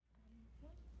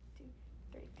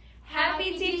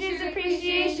Happy Teachers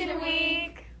Appreciation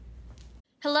Week!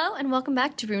 Hello and welcome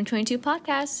back to Room 22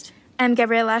 Podcast. I'm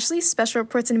Gabrielle Ashley, Special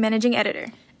Reports and Managing Editor.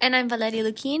 And I'm Valeria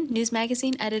Luquin, News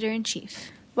Magazine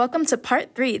Editor-in-Chief. Welcome to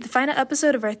Part 3, the final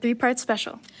episode of our 3-part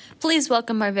special. Please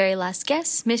welcome our very last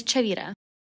guest, Ms. Chavira.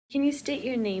 Can you state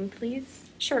your name, please?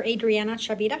 Sure, Adriana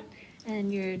Chavira.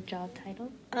 And your job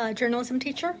title? Journalism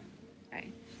teacher. All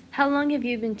right. How long have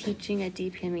you been teaching at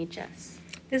DPMHS?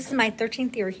 This is my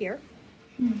 13th year here.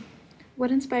 What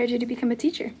inspired you to become a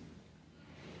teacher?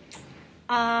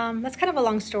 That's kind of a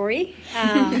long story.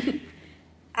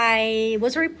 I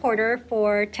was a reporter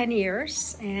for 10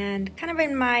 years, and kind of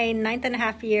in my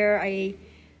 9.5 year, I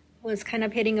was kind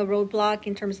of hitting a roadblock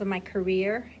in terms of my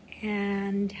career,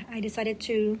 and I decided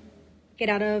to get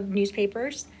out of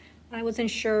newspapers. I wasn't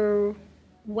sure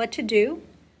what to do.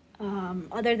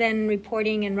 Other than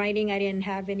reporting and writing, I didn't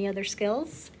have any other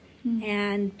skills.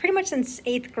 And pretty much since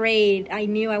 8th grade, I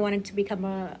knew I wanted to become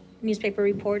a newspaper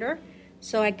reporter.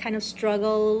 So I kind of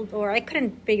struggled, or I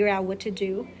couldn't figure out what to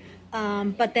do.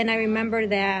 But then I remember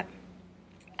that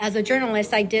as a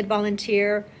journalist, I did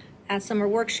volunteer at summer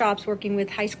workshops working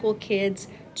with high school kids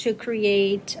to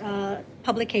create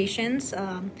publications.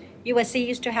 USC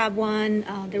used to have one.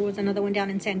 There was another one down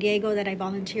in San Diego that I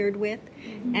volunteered with.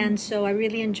 And so I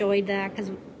really enjoyed that because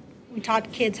we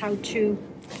taught kids how to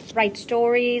write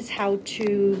stories, how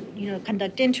to,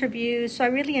 conduct interviews. So I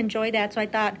really enjoyed that. So I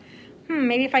thought,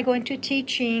 maybe if I go into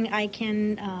teaching, I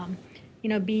can,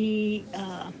 be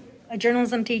a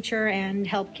journalism teacher and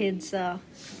help kids,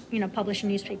 publish a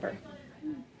newspaper.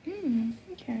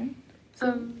 Okay.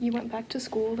 So you went back to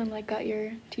school and got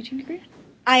your teaching degree?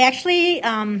 I actually,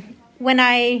 when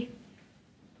I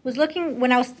was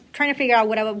trying to figure out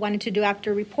what I wanted to do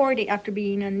after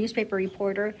being a newspaper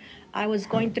reporter, I was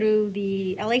going through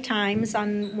the LA Times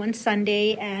on one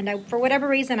Sunday, and for whatever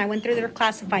reason, I went through their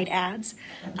classified ads,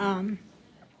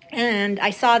 and I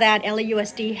saw that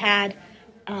LAUSD had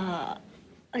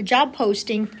a job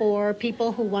posting for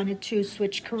people who wanted to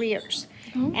switch careers.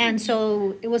 And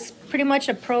so it was pretty much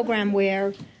a program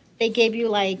where they gave you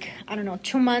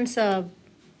 2 months of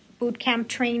boot camp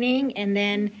training, and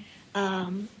then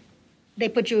they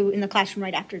put you in the classroom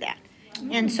right after that.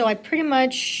 And so I pretty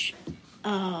much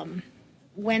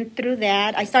went through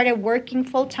that. I started working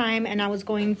full time, and I was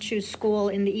going to school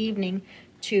in the evening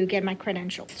to get my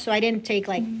credential. So I didn't take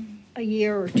a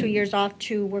year or 2 years off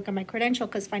to work on my credential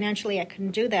because financially I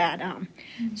couldn't do that.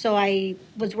 So I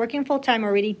was working full time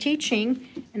already teaching,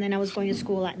 and then I was going to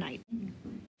school at night.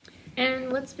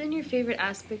 And what's been your favorite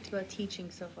aspect about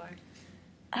teaching so far?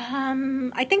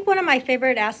 I think one of my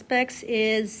favorite aspects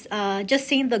is just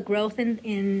seeing the growth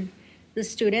in the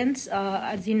students.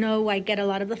 As you know, I get a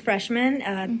lot of the freshmen,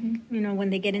 when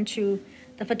they get into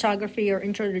the photography or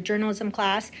intro to journalism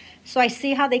class. So I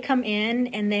see how they come in,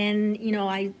 and then,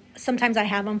 sometimes I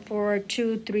have them for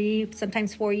 2, 3,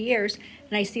 sometimes 4 years,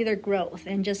 and I see their growth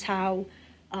and just how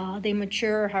they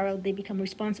mature, how they become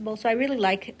responsible. So I really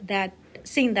like that,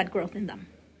 seeing that growth in them.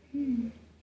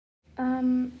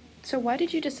 So why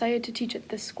did you decide to teach at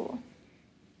this school?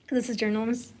 Because this is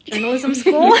journalism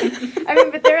school.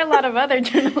 But there are a lot of other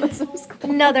journalism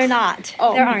schools. No, they're not.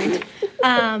 Oh. There aren't.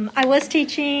 I was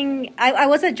teaching. I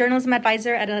was a journalism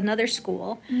advisor at another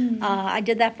school. I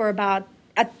did that for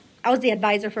I was the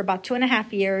advisor for about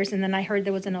 2.5 years, and then I heard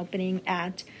there was an opening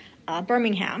at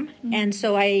Birmingham, and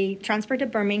so I transferred to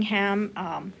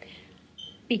Birmingham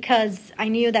because I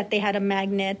knew that they had a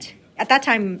magnet at that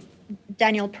time.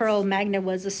 Daniel Pearl Magnet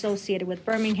was associated with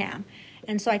Birmingham.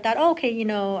 And so I thought,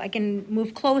 I can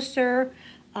move closer.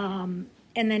 And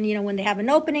then, when they have an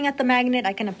opening at the Magnet,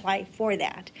 I can apply for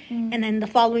that. And then the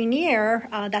following year,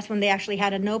 that's when they actually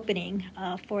had an opening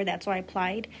for that. So I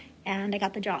applied, and I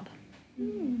got the job.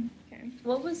 Okay.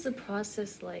 What was the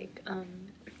process like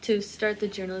to start the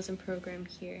journalism program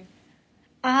here?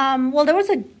 Well, there was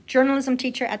a journalism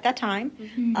teacher at that time.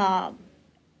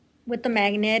 With the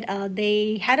Magnet,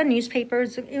 they had a newspaper.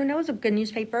 It was a good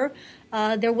newspaper.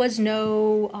 There was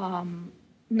no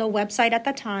website at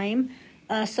the time,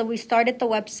 so we started the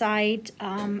website.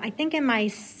 I think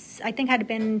had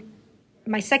been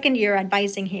my second year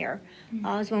advising here.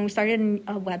 Was when we started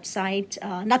a website.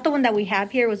 Not the one that we have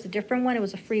here. It was a different one. It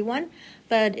was a free one,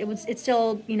 but it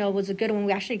still was a good one.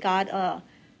 We actually got a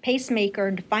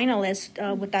Pacemaker finalist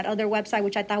with that other website,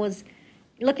 which I thought was.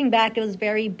 Looking back, it was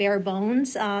very bare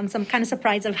bones. So I'm kind of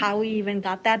surprised of how we even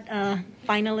got that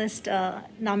finalist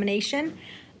nomination.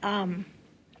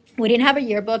 We didn't have a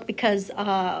yearbook because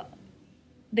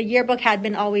the yearbook had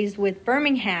been always with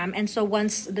Birmingham. And so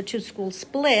once the two schools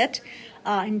split,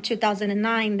 in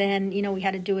 2009, then, we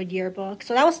had to do a yearbook.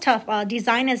 So that was tough.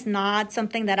 Design is not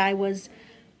something that I was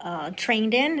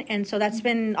trained in. And so that's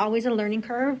been always a learning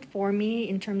curve for me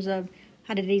in terms of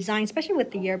how to design, especially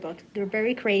with the yearbook. They're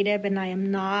very creative, and I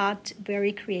am not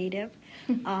very creative.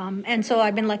 And so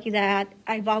I've been lucky that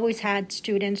I've always had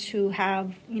students who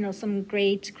have, some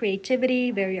great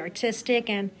creativity, very artistic,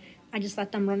 and I just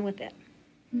let them run with it.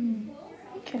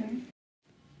 Okay.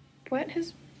 What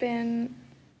have been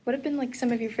like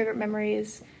some of your favorite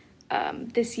memories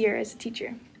this year as a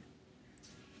teacher?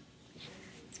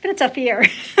 It's been a tough year.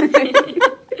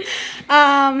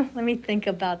 Let me think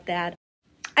about that.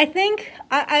 I think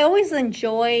I always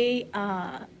enjoy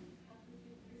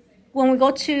when we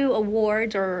go to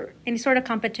awards or any sort of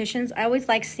competitions. I always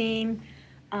like seeing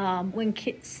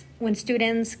when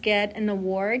students get an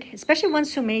award, especially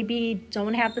ones who maybe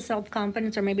don't have the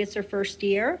self-confidence or maybe it's their first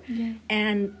year,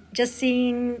 and just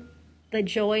seeing the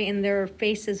joy in their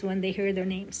faces when they hear their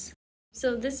names.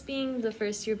 So this being the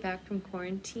first year back from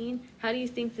quarantine, how do you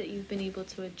think that you've been able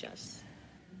to adjust?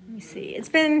 Let me see.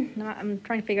 I'm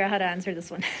trying to figure out how to answer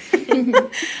this one.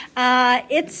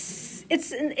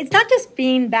 It's not just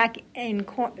being back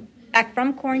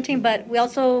from quarantine, but we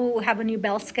also have a new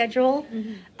bell schedule.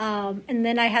 And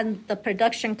then I had the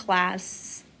production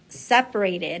class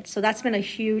separated. So that's been a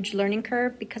huge learning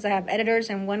curve because I have editors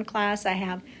in one class, I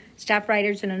have staff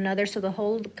writers in another. So the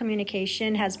whole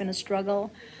communication has been a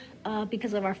struggle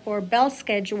because of our 4-class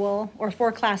schedule.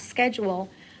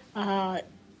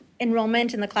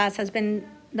 Enrollment in the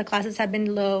classes have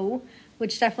been low,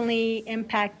 which definitely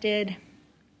impacted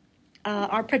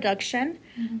our production.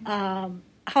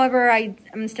 However,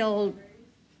 I'm still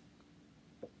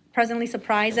presently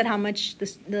surprised at how much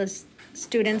the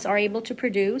students are able to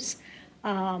produce.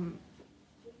 And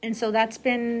so that's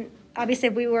been, obviously,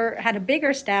 if we had a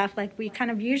bigger staff like we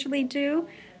kind of usually do,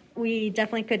 we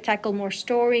definitely could tackle more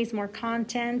stories, more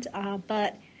content,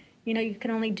 but, you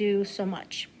can only do so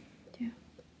much.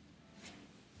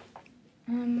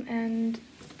 And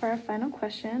for our final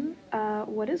question,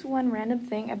 what is one random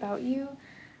thing about you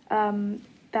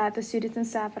that the students and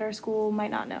staff at our school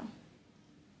might not know?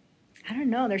 I don't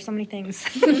know. There's so many things.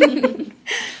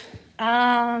 I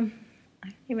don't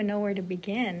even know where to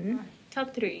begin.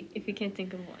 Top 3, if you can't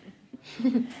think of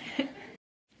one.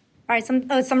 All right,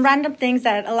 some random things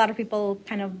that a lot of people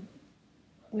kind of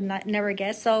would never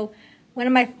guess. So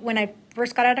when I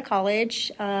first got out of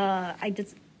college, I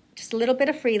did just a little bit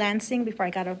of freelancing before I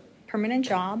got a permanent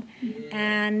job,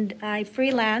 and I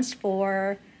freelanced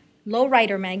for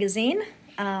Lowrider magazine.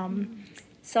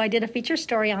 So I did a feature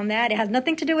story on that. It has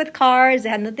nothing to do with cars. It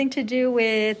had nothing to do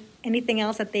with anything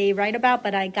else that they write about,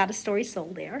 but I got a story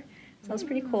sold there. So that was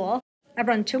pretty cool. I've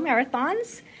run 2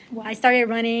 marathons. Wow. I started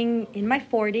running in my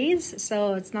 40s,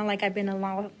 so it's not like I've been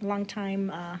a long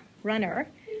time runner.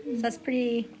 So that's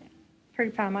pretty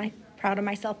proud of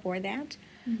myself for that.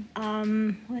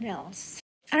 What else?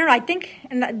 I don't know. I think,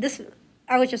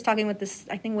 I was just talking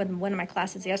with one of my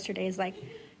classes yesterday, is like,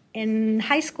 in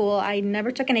high school, I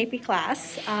never took an AP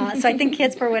class. So I think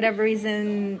kids, for whatever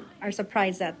reason, are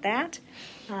surprised at that.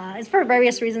 It's for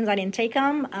various reasons I didn't take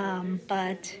them.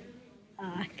 But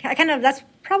that's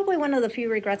probably one of the few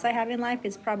regrets I have in life,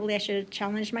 is probably I should have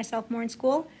challenged myself more in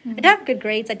school. I did have good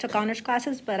grades. I took honors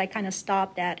classes, but I kind of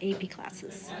stopped at AP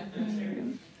classes.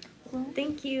 Well,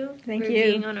 thank you for you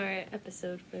being on our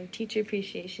episode for Teacher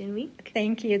Appreciation Week.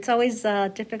 Thank you. It's always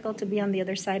difficult to be on the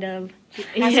other side of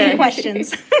asking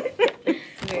questions.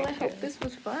 Well, I hope this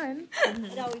was fun.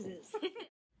 It always is.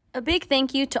 A big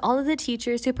thank you to all of the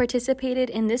teachers who participated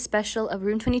in this special of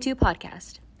Room 22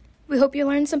 podcast. We hope you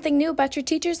learned something new about your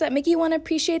teachers that make you want to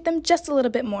appreciate them just a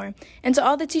little bit more. And to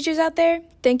all the teachers out there,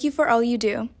 thank you for all you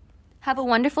do. Have a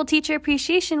wonderful Teacher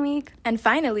Appreciation Week. And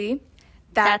finally,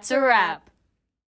 that's a wrap.